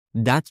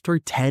That's our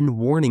 10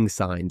 warning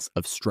signs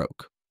of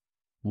stroke,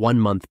 1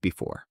 month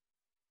before.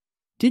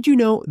 Did you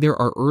know there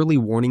are early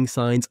warning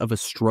signs of a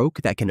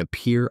stroke that can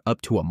appear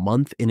up to a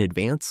month in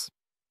advance?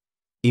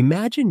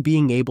 Imagine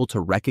being able to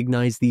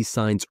recognize these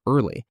signs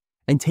early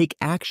and take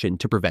action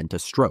to prevent a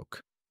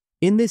stroke.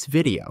 In this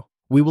video,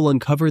 we will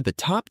uncover the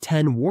top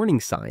 10 warning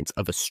signs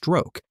of a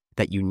stroke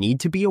that you need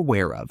to be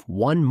aware of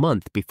 1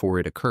 month before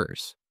it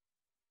occurs.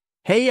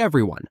 Hey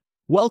everyone,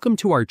 welcome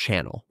to our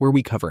channel where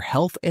we cover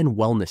health and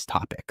wellness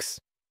topics.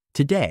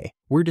 Today,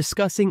 we're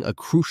discussing a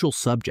crucial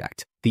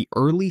subject, the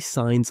early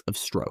signs of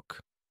stroke.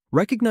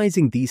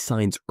 Recognizing these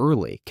signs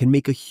early can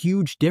make a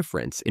huge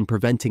difference in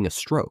preventing a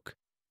stroke.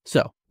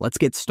 So, let's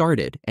get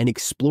started and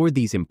explore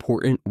these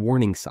important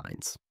warning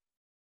signs.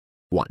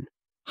 1.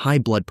 High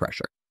blood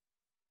pressure.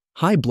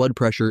 High blood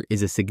pressure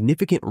is a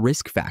significant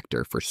risk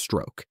factor for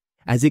stroke,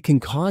 as it can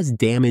cause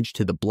damage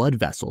to the blood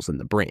vessels in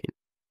the brain.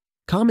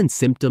 Common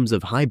symptoms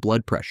of high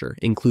blood pressure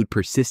include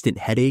persistent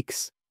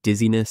headaches,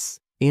 dizziness,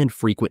 and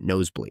frequent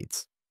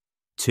nosebleeds.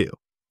 2.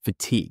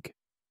 Fatigue.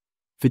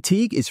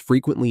 Fatigue is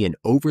frequently an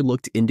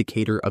overlooked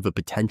indicator of a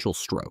potential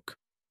stroke.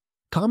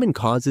 Common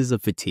causes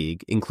of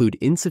fatigue include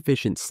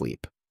insufficient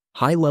sleep,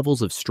 high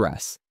levels of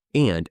stress,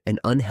 and an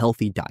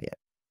unhealthy diet.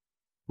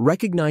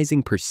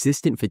 Recognizing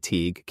persistent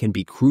fatigue can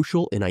be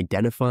crucial in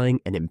identifying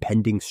an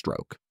impending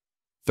stroke.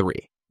 3.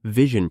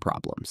 Vision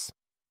problems.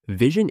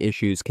 Vision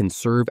issues can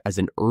serve as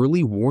an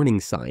early warning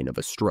sign of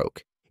a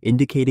stroke,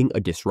 indicating a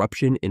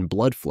disruption in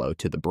blood flow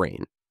to the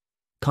brain.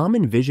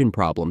 Common vision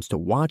problems to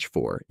watch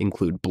for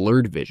include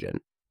blurred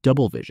vision,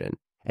 double vision,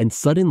 and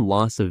sudden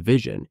loss of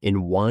vision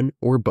in one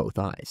or both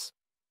eyes.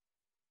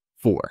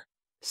 4.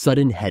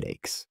 Sudden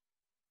headaches.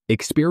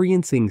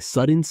 Experiencing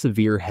sudden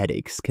severe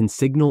headaches can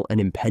signal an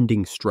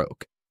impending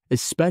stroke,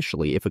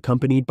 especially if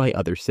accompanied by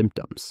other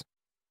symptoms.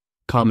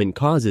 Common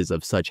causes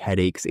of such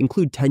headaches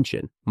include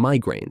tension,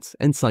 migraines,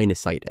 and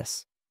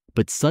sinusitis,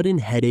 but sudden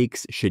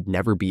headaches should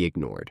never be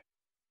ignored.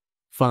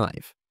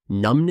 5.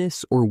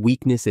 Numbness or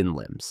weakness in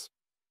limbs.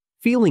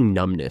 Feeling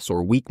numbness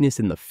or weakness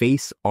in the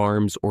face,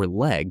 arms, or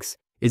legs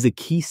is a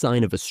key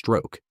sign of a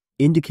stroke,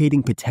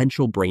 indicating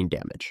potential brain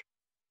damage.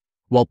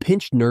 While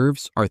pinched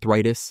nerves,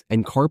 arthritis,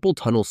 and carpal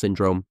tunnel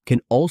syndrome can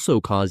also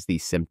cause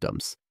these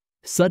symptoms,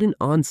 sudden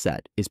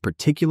onset is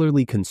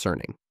particularly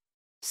concerning.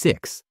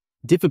 6.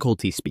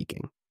 Difficulty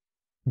speaking.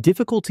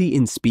 Difficulty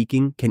in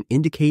speaking can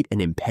indicate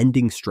an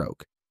impending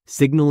stroke,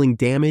 signaling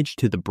damage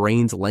to the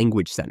brain's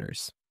language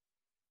centers.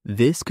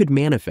 This could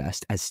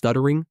manifest as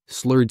stuttering,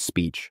 slurred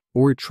speech,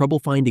 or trouble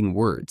finding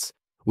words,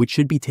 which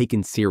should be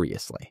taken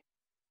seriously.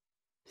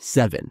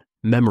 7.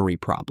 Memory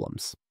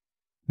problems.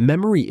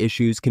 Memory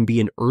issues can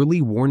be an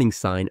early warning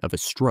sign of a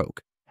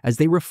stroke, as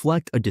they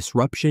reflect a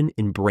disruption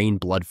in brain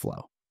blood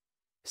flow.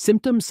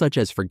 Symptoms such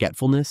as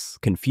forgetfulness,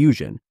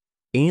 confusion,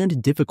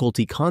 and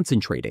difficulty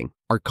concentrating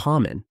are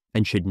common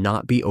and should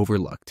not be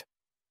overlooked.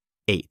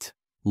 8.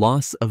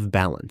 Loss of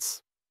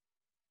balance.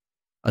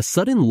 A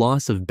sudden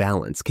loss of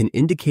balance can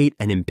indicate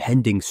an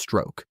impending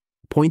stroke,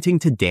 pointing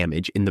to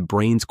damage in the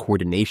brain's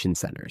coordination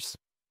centers.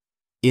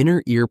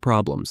 Inner ear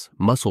problems,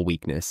 muscle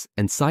weakness,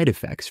 and side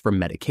effects from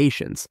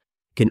medications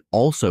can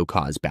also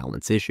cause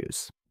balance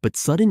issues, but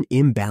sudden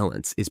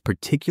imbalance is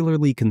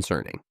particularly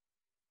concerning.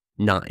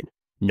 9.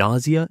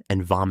 Nausea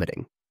and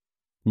vomiting.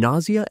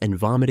 Nausea and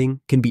vomiting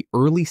can be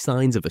early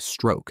signs of a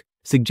stroke,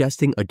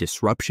 suggesting a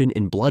disruption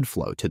in blood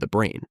flow to the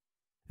brain.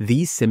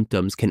 These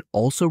symptoms can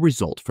also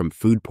result from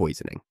food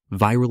poisoning,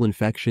 viral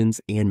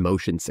infections, and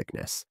motion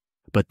sickness,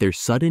 but their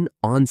sudden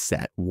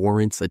onset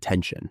warrants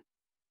attention.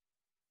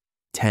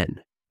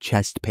 10.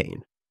 Chest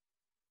pain.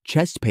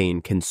 Chest pain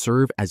can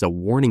serve as a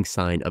warning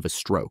sign of a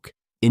stroke,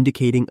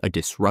 indicating a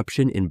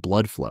disruption in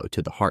blood flow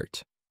to the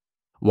heart.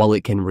 While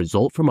it can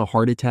result from a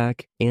heart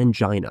attack,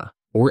 angina,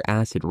 or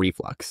acid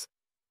reflux,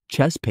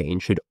 chest pain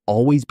should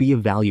always be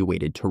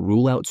evaluated to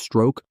rule out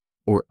stroke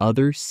or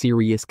other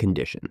serious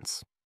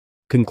conditions.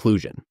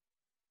 Conclusion.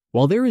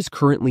 While there is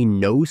currently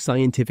no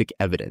scientific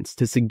evidence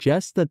to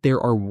suggest that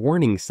there are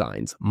warning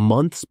signs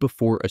months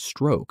before a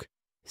stroke,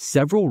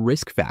 several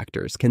risk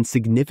factors can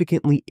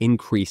significantly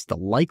increase the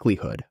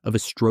likelihood of a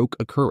stroke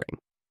occurring.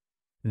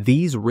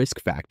 These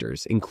risk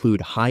factors include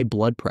high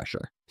blood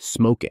pressure,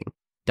 smoking,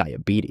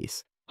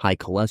 diabetes, high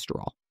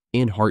cholesterol,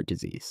 and heart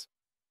disease.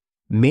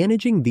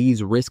 Managing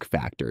these risk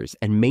factors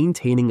and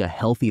maintaining a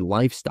healthy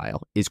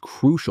lifestyle is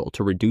crucial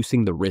to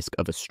reducing the risk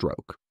of a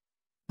stroke.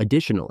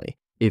 Additionally,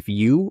 if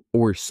you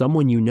or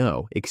someone you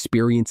know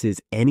experiences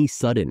any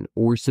sudden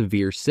or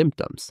severe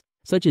symptoms,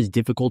 such as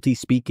difficulty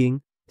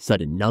speaking,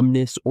 sudden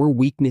numbness or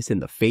weakness in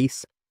the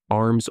face,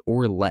 arms,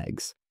 or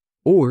legs,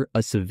 or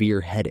a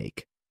severe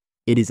headache,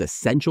 it is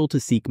essential to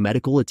seek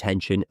medical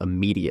attention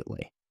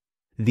immediately.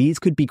 These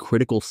could be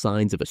critical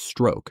signs of a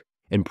stroke,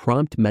 and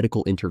prompt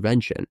medical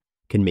intervention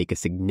can make a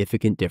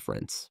significant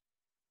difference.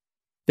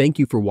 Thank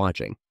you for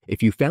watching.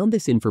 If you found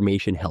this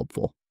information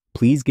helpful,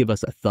 please give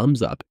us a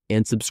thumbs up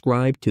and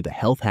subscribe to the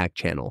Health Hack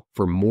channel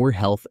for more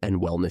health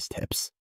and wellness tips.